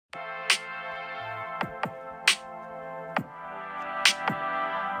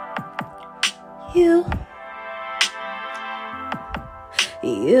You.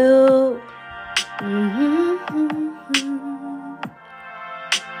 You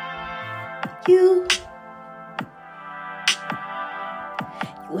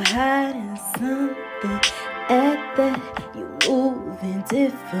hiding something at that. You moving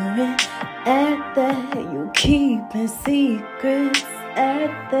different at that. You keeping secrets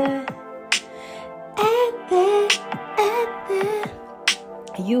at that.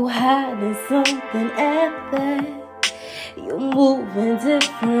 You hiding something at that. You moving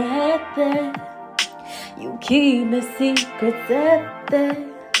different at that. You keeping secrets at that.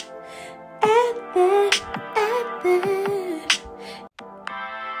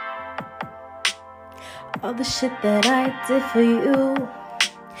 All the shit that I did for you,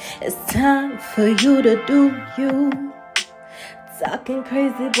 it's time for you to do you. Talking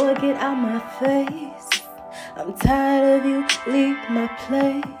crazy, boy, get out my face. I'm tired of you, leave my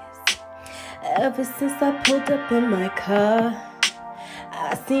place. Ever since I pulled up in my car,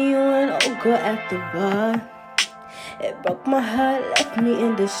 I seen you and old girl at the bar. It broke my heart, left me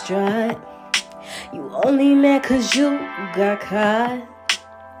in distraught. You only mad cause you got caught.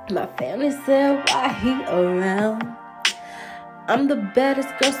 My family said, why he around? I'm the baddest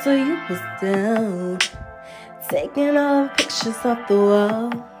girl, so you was down. Taking all the pictures off the wall.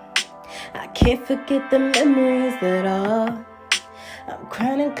 I can't forget the memories at all. I'm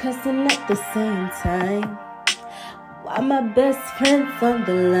crying and cussing at the same time. Why my best friend's on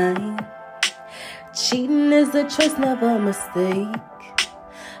the line? Cheating is a choice, never a mistake.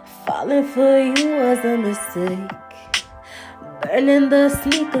 Falling for you was a mistake. Burning the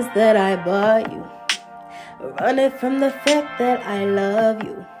sneakers that I bought you. Running from the fact that I love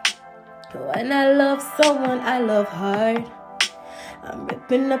you. When I love someone, I love hard. I'm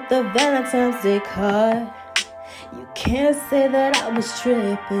ripping up the Valentine's Day card. You can't say that I was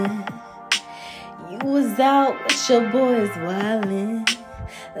tripping. You was out with your boys wildin',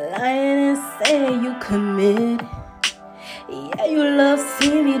 lying and saying you committed. Yeah, you love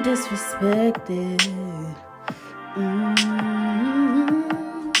seeing me disrespected.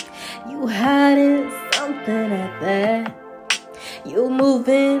 You hiding something at that. You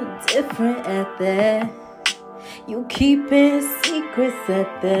moving different at that. You keeping secrets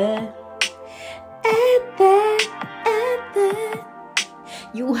at that.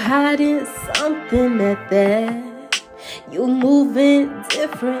 You hiding something at that. You moving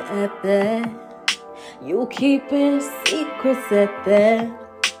different at that. You keeping secrets at that.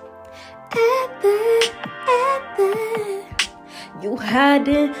 You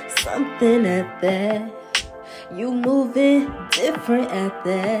hiding something at that. You moving different at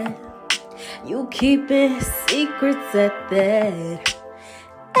that. You keeping secrets at that.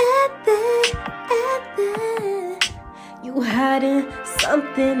 You hiding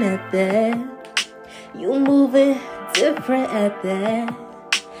something at that. You moving different at that.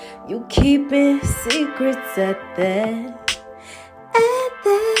 You keeping secrets at that.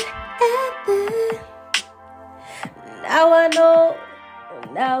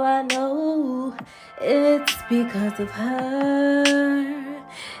 Now I know, it's because of her.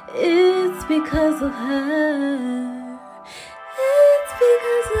 It's because of her. It's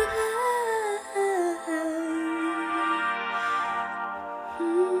because of her.